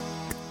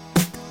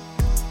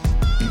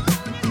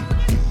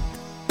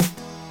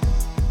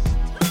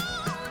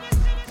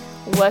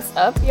What's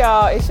up,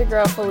 y'all? It's your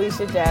girl,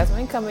 Felicia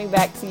Jasmine, coming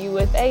back to you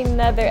with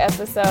another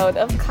episode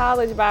of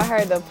College by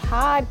Her, the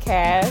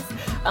podcast.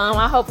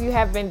 I hope you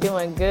have been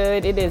doing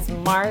good. It is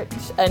March,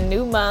 a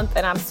new month,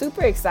 and I'm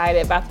super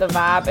excited about the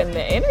vibe and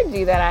the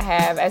energy that I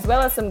have, as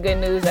well as some good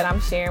news that I'm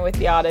sharing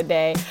with y'all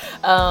today,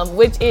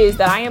 which is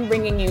that I am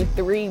bringing you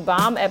 3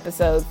 bomb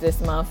episodes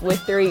this month with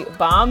 3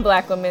 bomb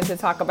Black women to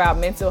talk about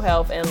mental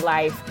health and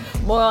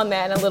life. More on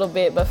that in a little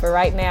bit, but for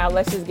right now,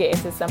 let's just get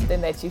into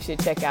something that you should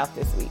check out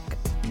this week.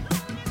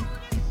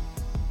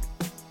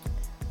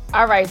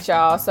 All right,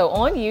 y'all. So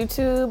on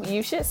YouTube,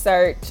 you should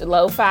search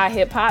lo-fi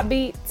hip hop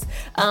beats.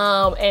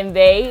 And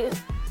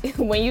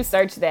when you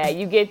search that,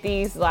 you get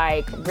these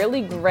like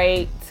really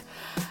great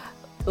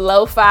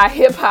lo-fi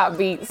hip hop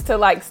beats to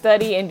like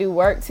study and do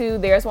work to.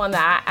 There's one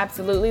that I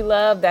absolutely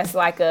love that's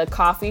like a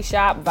coffee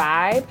shop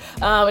vibe.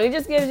 And it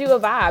just gives you a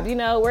vibe. You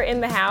know, we're in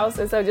the house,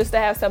 and so just to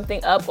have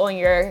something up on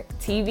your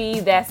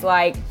TV that's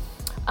like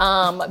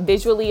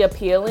visually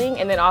appealing,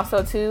 and then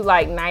also too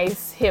like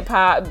nice hip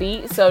hop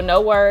beats, so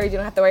no words, you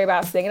don't have to worry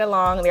about singing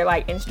along. They're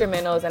like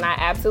instrumentals, and I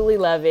absolutely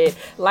love it.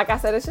 Like I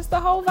said, it's just the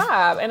whole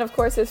vibe, and of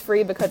course it's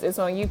free because it's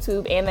on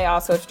YouTube, and they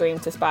also stream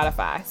to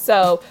Spotify.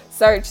 So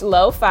search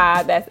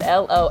lo-fi, that's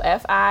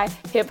L-O-F-I,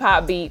 hip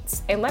hop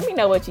beats, and let me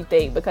know what you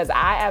think, because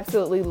I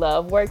absolutely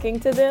love working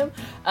to them,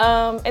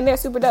 and they're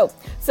super dope.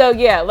 So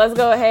yeah, let's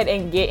go ahead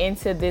and get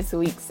into this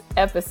week's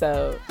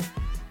episode.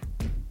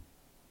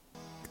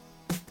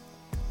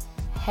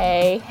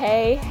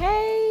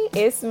 Hey,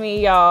 it's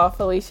me, y'all,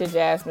 Felicia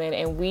Jasmine,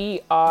 and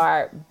we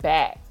are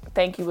back.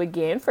 Thank you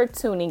again for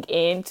tuning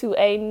in to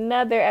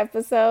another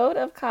episode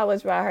of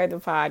College by Her, the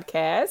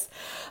podcast.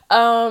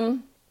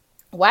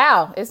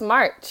 Wow, it's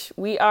March.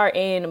 We are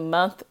in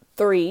month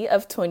 3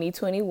 of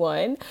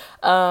 2021.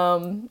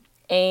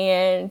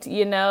 And,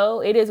 you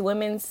know, it is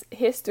Women's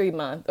History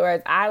Month, or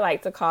as I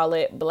like to call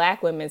it,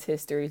 Black Women's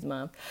History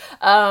Month.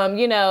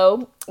 You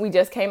know, we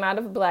just came out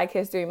of Black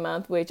History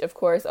Month, which, of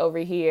course, over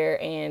here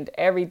and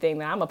everything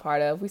that I'm a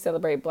part of, we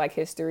celebrate Black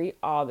history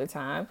all the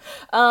time.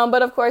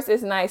 But, of course,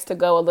 it's nice to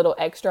go a little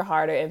extra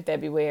harder in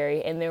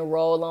February and then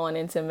roll on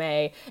into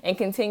May and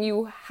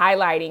continue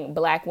highlighting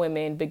Black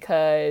women,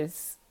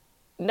 because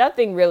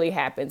nothing really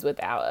happens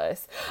without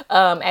us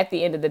at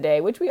the end of the day,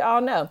 which we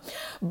all know.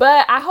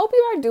 But I hope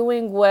you are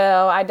doing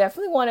well. I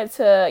definitely wanted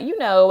to, you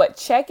know,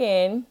 check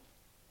in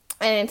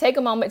and take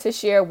a moment to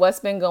share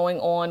what's been going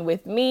on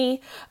with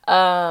me.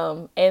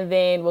 And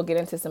then we'll get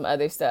into some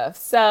other stuff.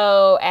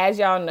 So as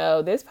y'all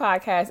know, this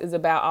podcast is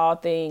about all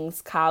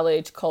things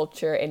college,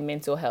 culture, and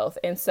mental health.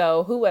 And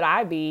so who would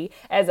I be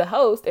as a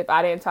host if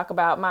I didn't talk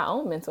about my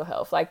own mental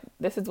health? Like,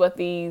 this is what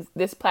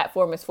this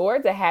platform is for,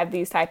 to have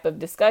these type of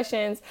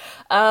discussions.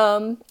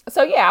 So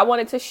yeah, I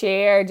wanted to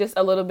share just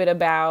a little bit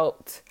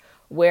about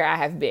where I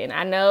have been.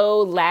 I know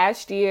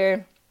last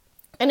year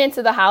and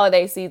into the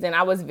holiday season,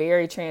 I was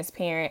very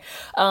transparent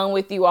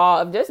with you all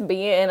of just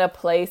being in a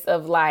place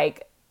of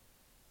like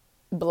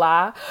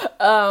blah,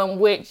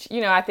 which,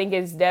 you know, I think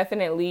is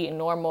definitely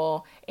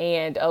normal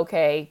and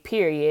okay,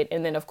 period.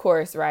 And then, of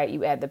course, right,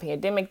 you add the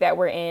pandemic that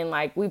we're in,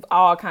 like we've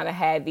all kind of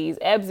had these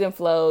ebbs and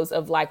flows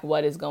of like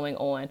what is going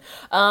on.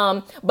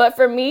 But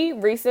for me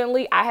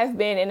recently, I have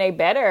been in a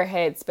better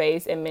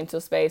headspace and mental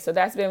space. So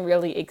that's been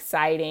really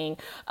exciting.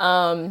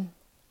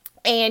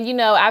 And, you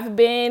know, I've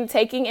been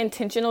taking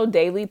intentional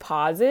daily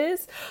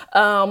pauses,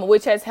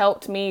 which has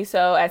helped me.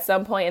 So at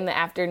some point in the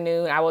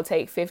afternoon, I will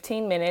take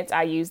 15 minutes.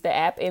 I use the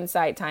app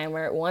Insight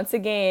Timer. Once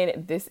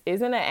again, this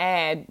isn't an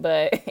ad,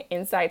 but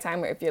Insight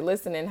Timer, if you're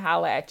listening,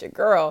 holla at your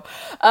girl.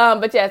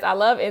 But yes, I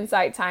love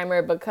Insight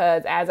Timer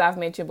because, as I've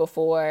mentioned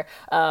before,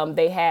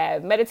 they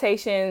have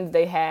meditations,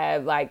 they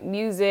have like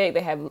music,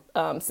 they have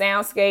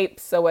soundscapes.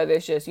 So whether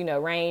it's just, you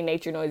know, rain,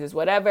 nature noises,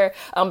 whatever.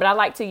 But I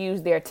like to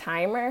use their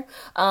timer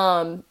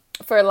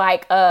for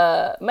like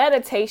a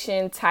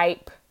meditation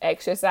type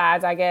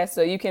exercise, I guess.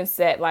 So you can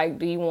set like,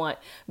 do you want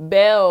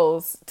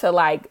bells to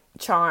like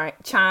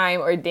chime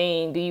or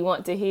ding? Do you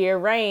want to hear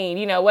rain?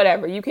 You know,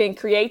 whatever. You can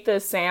create the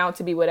sound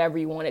to be whatever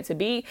you want it to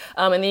be.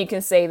 And then you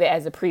can save it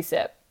as a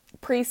preset.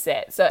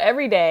 So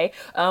every day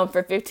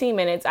for 15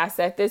 minutes, I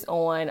set this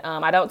on.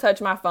 I don't touch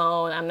my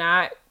phone. I'm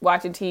not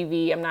watching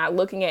TV. I'm not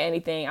looking at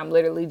anything. I'm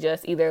literally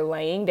just either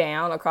laying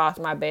down across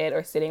my bed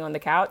or sitting on the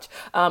couch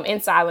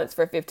in silence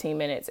for 15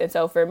 minutes. And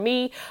so for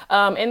me,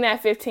 in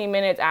that 15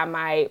 minutes, I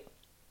might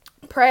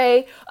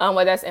pray,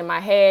 whether that's in my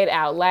head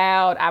out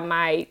loud. I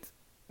might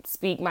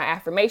speak my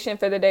affirmation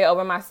for the day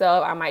over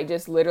myself. I might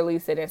just literally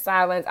sit in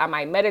silence. I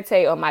might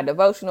meditate on my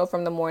devotional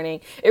from the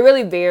morning. It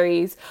really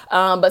varies.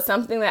 But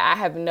something that I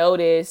have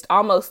noticed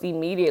almost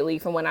immediately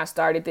from when I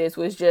started this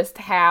was just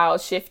how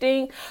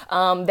shifting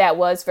that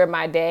was for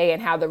my day,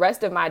 and how the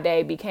rest of my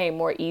day became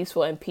more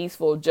easeful and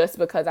peaceful just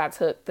because I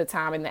took the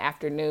time in the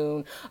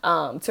afternoon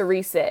to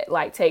reset,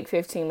 like take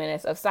 15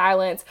 minutes of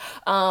silence.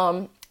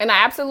 And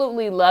I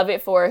absolutely love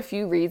it for a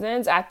few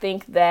reasons. I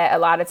think that a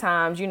lot of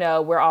times,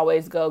 we're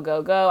always go,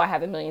 go, go. I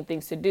have a million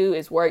things to do.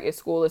 It's work, it's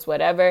school, it's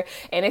whatever.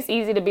 And it's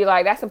easy to be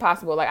like, that's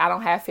impossible. Like, I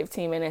don't have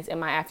 15 minutes in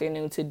my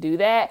afternoon to do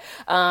that.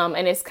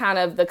 And it's kind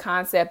of the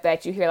concept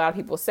that you hear a lot of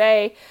people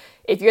say.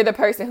 If you're the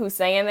person who's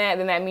saying that,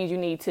 then that means you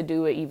need to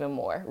do it even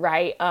more,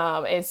 right?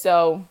 And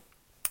so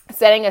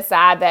setting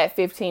aside that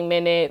 15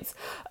 minutes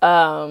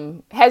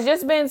has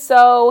just been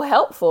so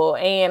helpful,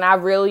 and I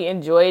really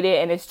enjoyed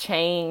it, and it's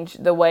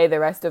changed the way the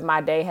rest of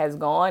my day has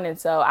gone. And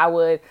so I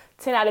would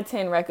 10 out of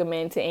 10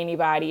 recommend to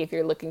anybody if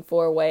you're looking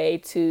for a way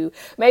to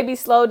maybe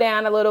slow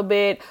down a little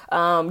bit,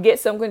 get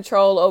some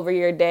control over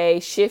your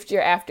day, shift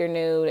your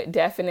afternoon,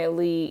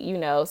 definitely,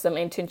 some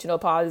intentional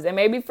pauses. And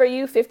maybe for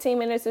you, 15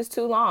 minutes is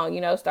too long.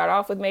 Start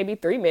off with maybe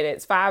 3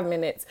 minutes, 5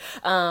 minutes.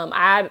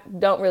 I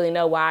don't really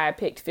know why I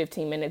picked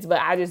 15 minutes, but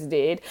I just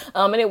did.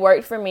 And it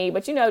worked for me.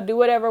 But, do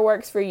whatever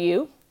works for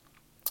you.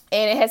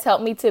 And it has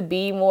helped me to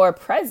be more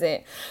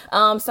present.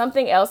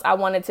 Something else I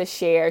wanted to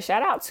share,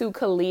 shout out to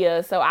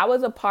Kalia. So I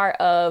was a part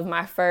of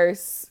my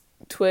first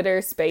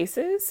Twitter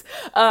Spaces,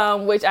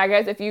 which I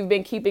guess if you've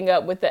been keeping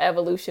up with the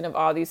evolution of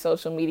all these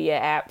social media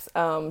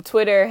apps,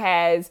 Twitter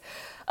has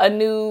a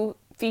new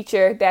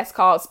feature that's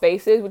called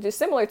Spaces, which is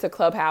similar to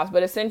Clubhouse,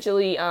 but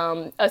essentially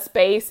a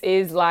space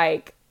is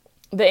like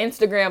the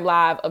Instagram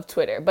live of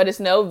Twitter, but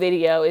it's no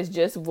video, it's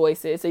just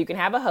voices. So you can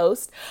have a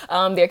host,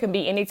 there can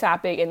be any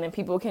topic, and then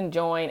people can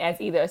join as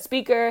either a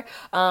speaker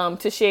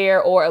to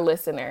share or a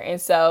listener.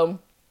 And so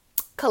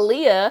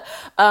Kalia,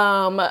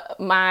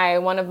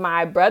 one of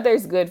my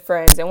brother's good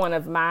friends and one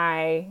of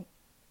my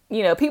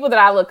people that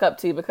I look up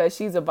to, because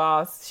she's a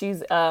boss.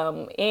 She's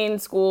in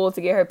school to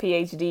get her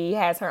PhD,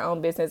 has her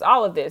own business,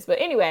 all of this. But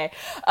anyway,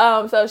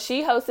 so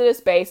she hosted a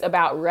space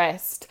about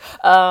rest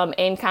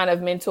and kind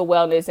of mental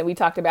wellness. And we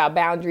talked about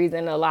boundaries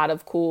and a lot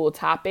of cool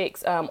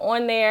topics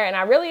on there. And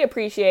I really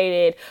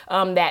appreciated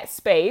that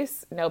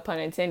space, no pun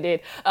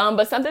intended.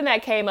 But something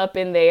that came up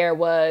in there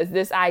was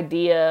this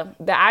idea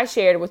that I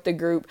shared with the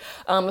group.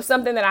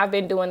 Something that I've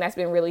been doing that's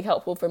been really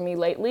helpful for me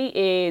lately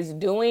is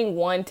doing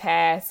one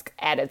task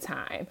at a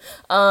time.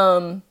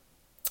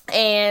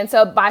 And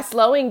so by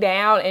slowing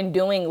down and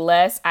doing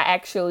less, I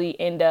actually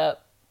end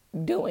up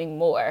doing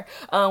more,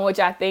 which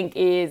I think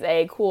is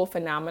a cool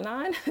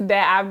phenomenon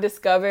that I've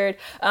discovered.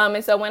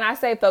 And so when I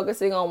say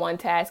focusing on one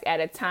task at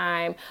a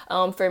time,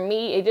 for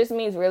me, it just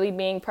means really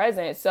being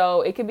present.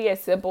 So it could be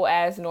as simple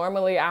as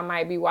normally I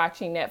might be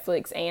watching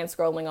Netflix and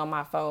scrolling on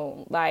my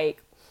phone.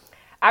 Like,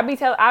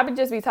 I would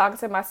just be talking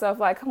to myself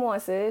like, come on,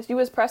 sis, you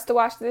was pressed to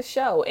watch this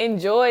show.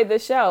 Enjoy the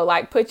show.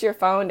 Like, put your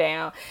phone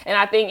down. And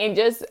I think in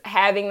just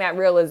having that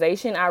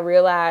realization, I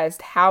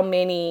realized how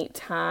many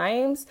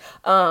times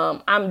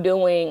I'm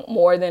doing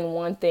more than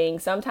one thing,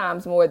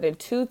 sometimes more than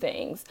two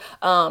things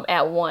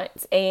at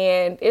once.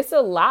 And it's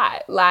a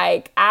lot.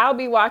 Like, I'll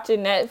be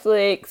watching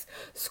Netflix,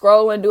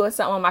 scrolling, doing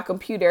something on my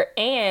computer,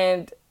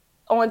 and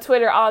on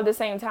Twitter all at the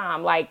same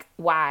time. Like,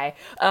 why?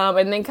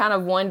 And then kind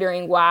of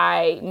wondering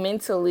why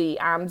mentally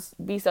I'm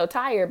be so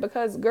tired,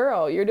 because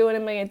girl, you're doing a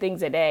million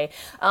things a day.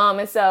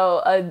 And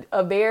so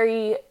a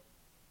very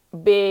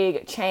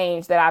big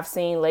change that I've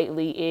seen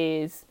lately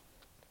is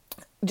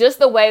just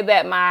the way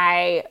that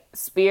my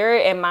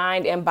spirit and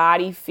mind and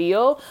body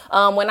feel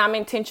when I'm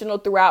intentional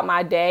throughout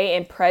my day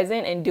and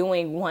present and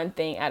doing one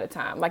thing at a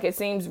time. Like, it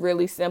seems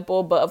really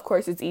simple, but of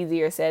course it's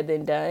easier said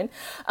than done.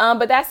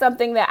 But that's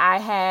something that I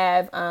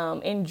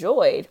have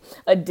enjoyed.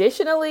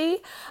 Additionally,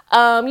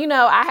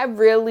 I have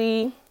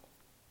really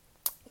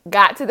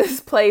got to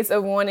this place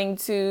of wanting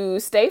to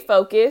stay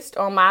focused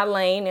on my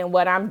lane and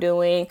what I'm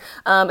doing,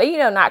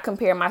 and, not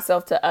compare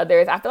myself to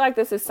others. I feel like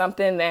this is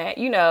something that,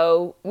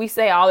 we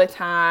say all the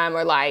time,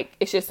 or like,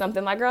 it's just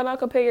something like, girl, don't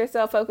compare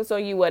yourself, focus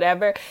on you,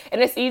 whatever.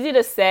 And it's easy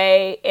to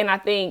say, and I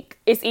think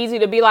it's easy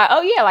to be like,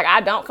 oh yeah, like I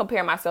don't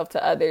compare myself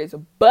to others.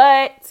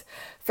 But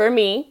for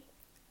me,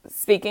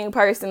 speaking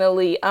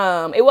personally,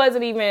 it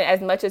wasn't even as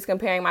much as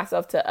comparing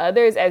myself to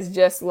others as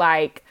just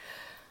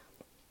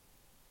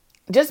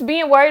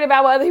being worried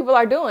about what other people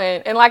are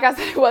doing. And like I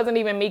said, it wasn't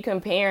even me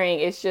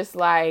comparing. It's just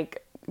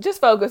like, just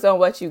focus on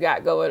what you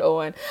got going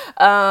on.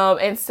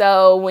 And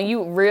so when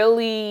you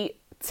really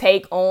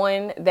take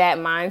on that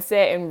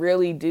mindset and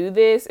really do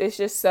this, it's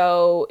just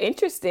so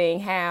interesting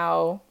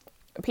how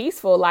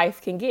peaceful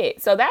life can get.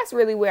 So that's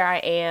really where I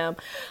am.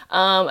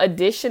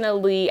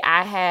 Additionally,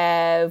 I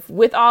have,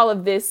 with all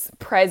of this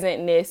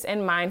presentness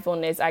and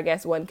mindfulness, I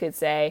guess one could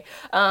say,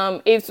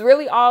 it's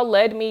really all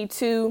led me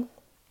to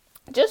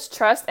just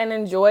trust and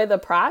enjoy the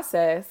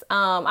process.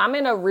 I'm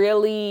in a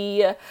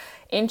really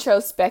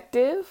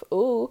introspective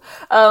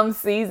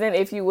season,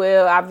 if you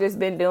will. I've just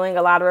been doing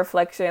a lot of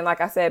reflection,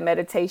 like I said,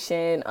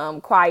 meditation,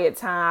 quiet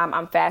time.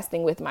 I'm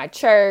fasting with my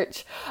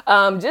church,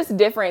 just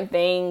different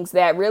things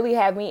that really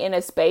have me in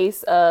a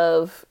space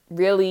of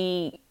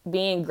really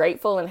being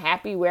grateful and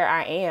happy where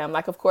I am.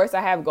 Like, of course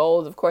I have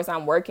goals. Of course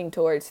I'm working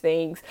towards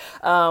things.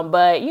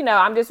 But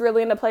I'm just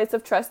really in a place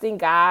of trusting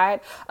God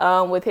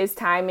with his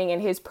timing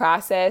and his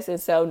process.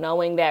 And so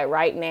knowing that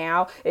right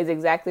now is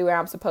exactly where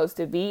I'm supposed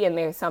to be. And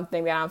there's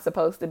something that I'm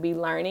supposed to be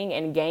learning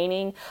and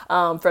gaining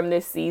from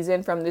this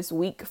season, from this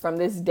week, from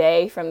this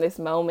day, from this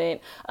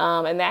moment.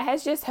 And that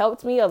has just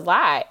helped me a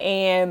lot.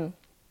 And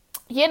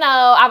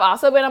I've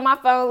also been on my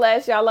phone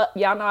less. Y'all know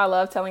I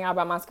love telling y'all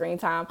about my screen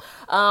time.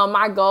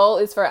 My goal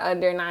is for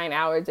under 9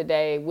 hours a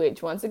day,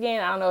 which once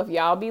again, I don't know if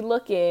y'all be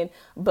looking,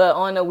 but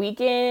on the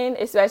weekend,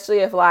 especially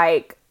if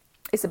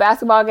it's a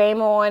basketball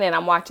game on and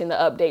I'm watching the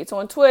updates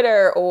on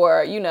Twitter,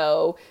 or,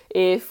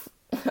 if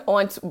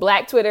on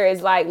Black Twitter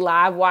is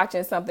live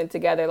watching something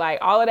together,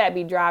 all of that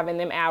be driving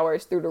them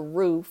hours through the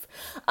roof.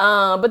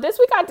 But this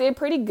week I did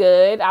pretty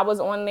good. I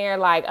was on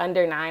there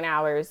under 9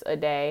 hours a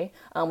day,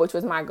 which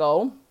was my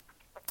goal.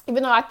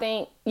 Even though I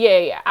think,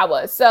 I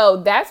was. So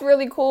that's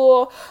really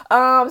cool.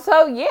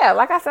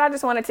 Like I said, I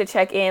just wanted to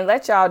check in,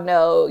 let y'all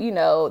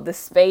know, the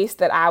space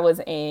that I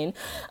was in.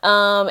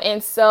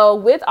 And so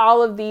with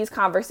all of these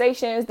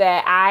conversations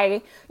that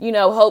I,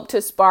 hope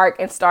to spark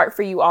and start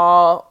for you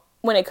all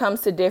when it comes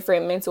to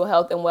different mental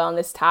health and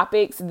wellness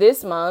topics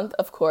this month,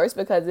 of course,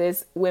 because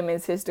it's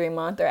Women's History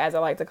Month, or as I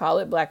like to call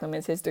it, Black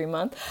Women's History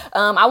Month,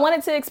 I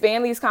wanted to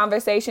expand these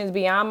conversations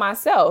beyond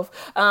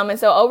myself. And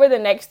so over the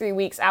next 3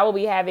 weeks, I will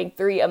be having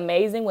 3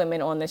 amazing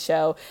women on the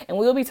show, and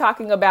we will be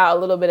talking about a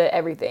little bit of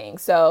everything.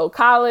 So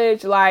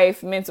college,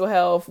 life, mental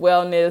health,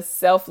 wellness,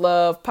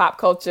 self-love, pop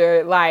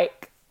culture,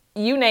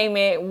 you name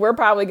it, we're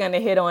probably going to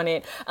hit on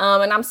it.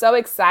 And I'm so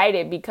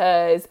excited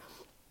because,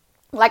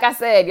 like I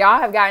said, y'all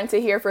have gotten to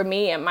hear from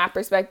me and my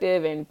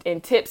perspective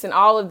and tips and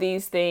all of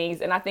these things.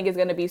 And I think it's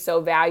going to be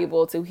so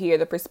valuable to hear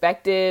the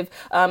perspective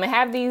and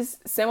have these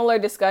similar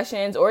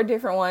discussions or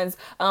different ones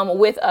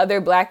with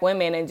other Black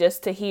women, and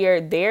just to hear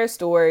their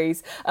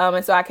stories.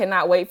 And so I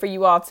cannot wait for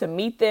you all to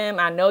meet them.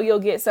 I know you'll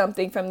get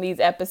something from these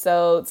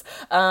episodes.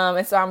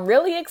 And so I'm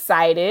really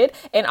excited.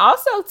 And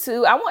also,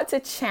 too, I want to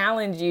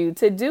challenge you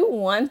to do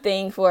one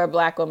thing for a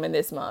Black woman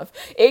this month.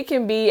 It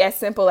can be as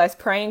simple as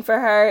praying for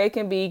her. It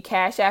can be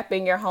Cash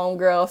Apping your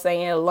homegirl,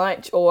 saying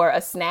lunch or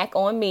a snack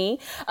on me.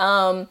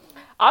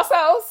 Also,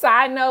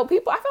 side note, I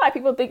feel like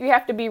people think you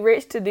have to be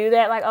rich to do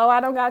that. I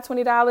don't got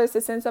 $20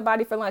 to send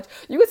somebody for lunch.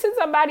 You could send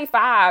somebody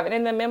 $5, and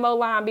in the memo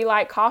line be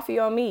coffee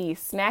on me,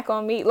 snack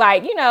on me.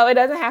 It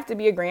doesn't have to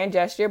be a grand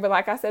gesture, but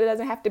like I said, it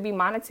doesn't have to be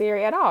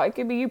monetary at all. It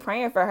could be you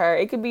praying for her.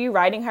 It could be you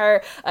writing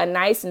her a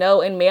nice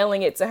note and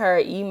mailing it to her,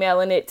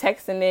 emailing it,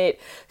 texting it,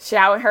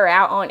 shouting her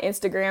out on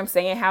Instagram,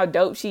 saying how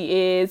dope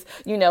she is,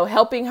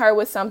 helping her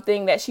with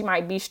something that she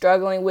might be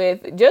struggling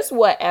with, just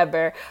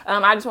whatever.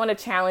 I just want to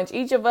challenge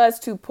each of us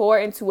to pour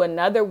into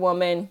another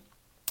woman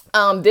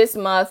this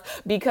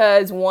month,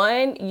 because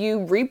 1, you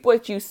reap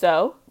what you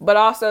sow, but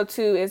also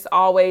 2, it's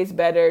always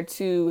better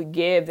to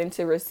give than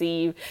to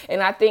receive.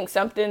 And I think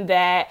something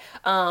that,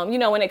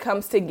 when it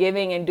comes to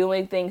giving and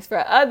doing things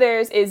for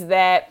others, is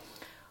that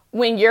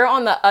when you're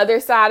on the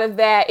other side of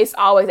that, it's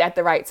always at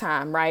the right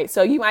time, right?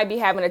 So you might be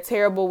having a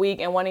terrible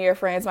week and one of your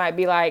friends might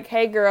be like,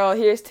 hey girl,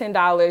 here's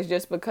 $10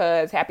 just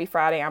because, happy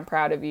Friday, I'm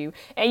proud of you.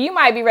 And you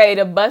might be ready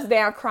to bust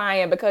down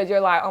crying because you're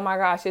like, oh my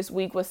gosh, this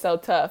week was so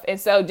tough. And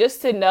so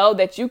just to know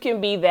that you can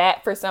be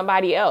that for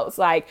somebody else,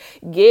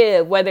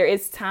 give, whether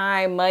it's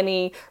time,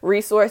 money,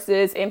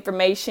 resources,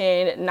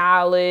 information,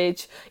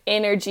 knowledge,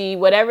 energy,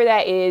 whatever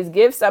that is,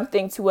 give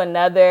something to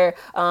another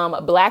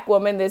Black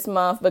woman this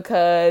month,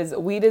 because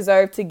we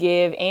deserve to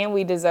give and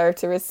we deserve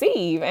to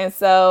receive. And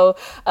so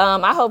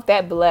I hope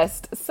that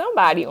blessed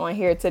somebody on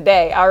here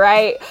today. All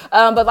right.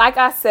 But like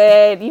I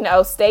said,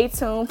 stay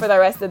tuned for the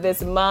rest of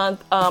this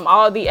month.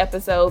 All of the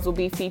episodes will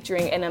be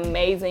featuring an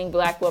amazing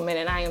Black woman,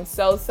 and I am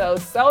so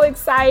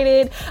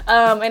excited.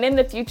 And in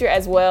the future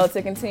as well,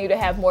 to continue to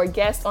have more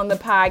guests on the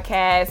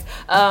podcast,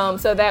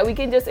 so that we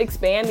can just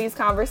expand these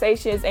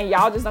conversations and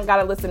y'all just don't got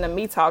to listen to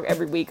me talk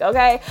every week.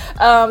 Okay.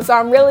 So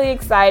I'm really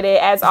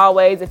excited. As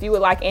always, if you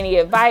would like any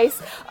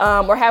advice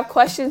or have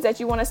questions that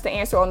you want us to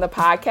answer on the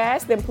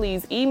podcast, then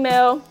please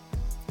email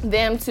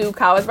them to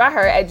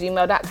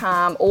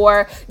collegebyher@gmail.com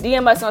or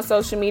DM us on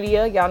social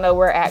media. Y'all know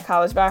we're at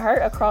College by Her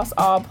across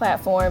all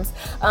platforms.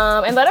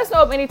 And let us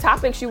know of any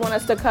topics you want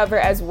us to cover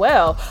as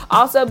well.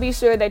 Also, be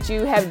sure that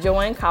you have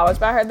joined College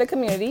by Her, the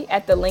community,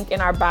 at the link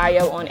in our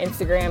bio on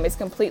Instagram. It's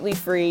completely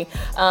free.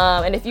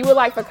 And if you would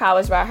like for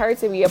College by Her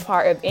to be a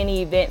part of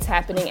any events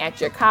happening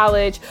at your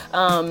college,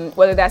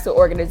 whether that's an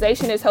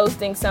organization is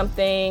hosting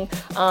something,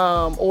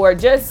 or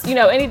just,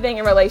 anything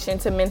in relation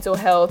to mental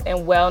health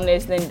and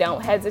wellness, then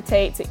don't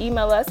hesitate to to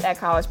email us at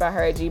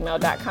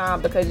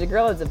collegebyher@gmail.com, because your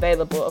girl is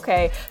available,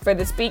 okay, for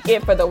the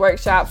speaking, for the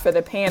workshops, for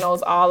the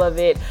panels, all of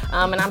it.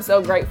 And I'm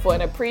so grateful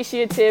and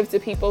appreciative to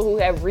people who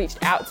have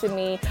reached out to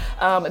me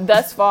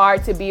thus far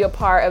to be a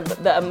part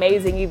of the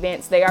amazing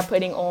events they are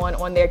putting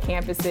on their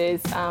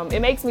campuses. It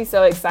makes me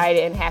so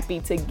excited and happy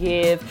to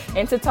give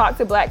and to talk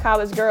to Black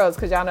college girls,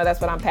 because y'all know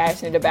that's what I'm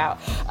passionate about.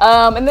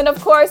 And then,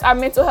 of course, our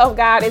mental health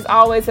guide is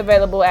always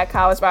available at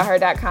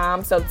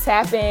collegebyher.com. So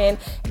tap in,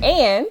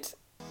 and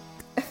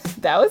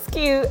that was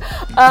cute.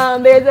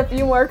 There's a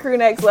few more crew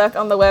necks left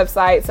on the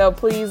website, so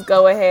please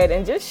go ahead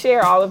and just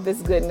share all of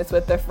this goodness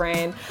with a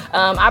friend.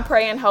 I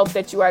pray and hope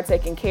that you are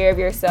taking care of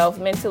yourself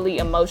mentally,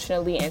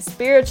 emotionally, and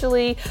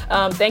spiritually.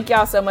 Thank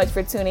y'all so much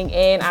for tuning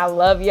in. I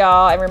love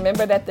y'all. And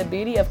remember that the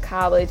beauty of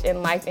college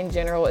and life in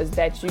general is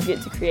that you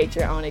get to create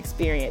your own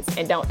experience.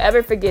 And don't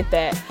ever forget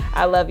that.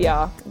 I love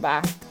y'all.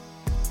 Bye.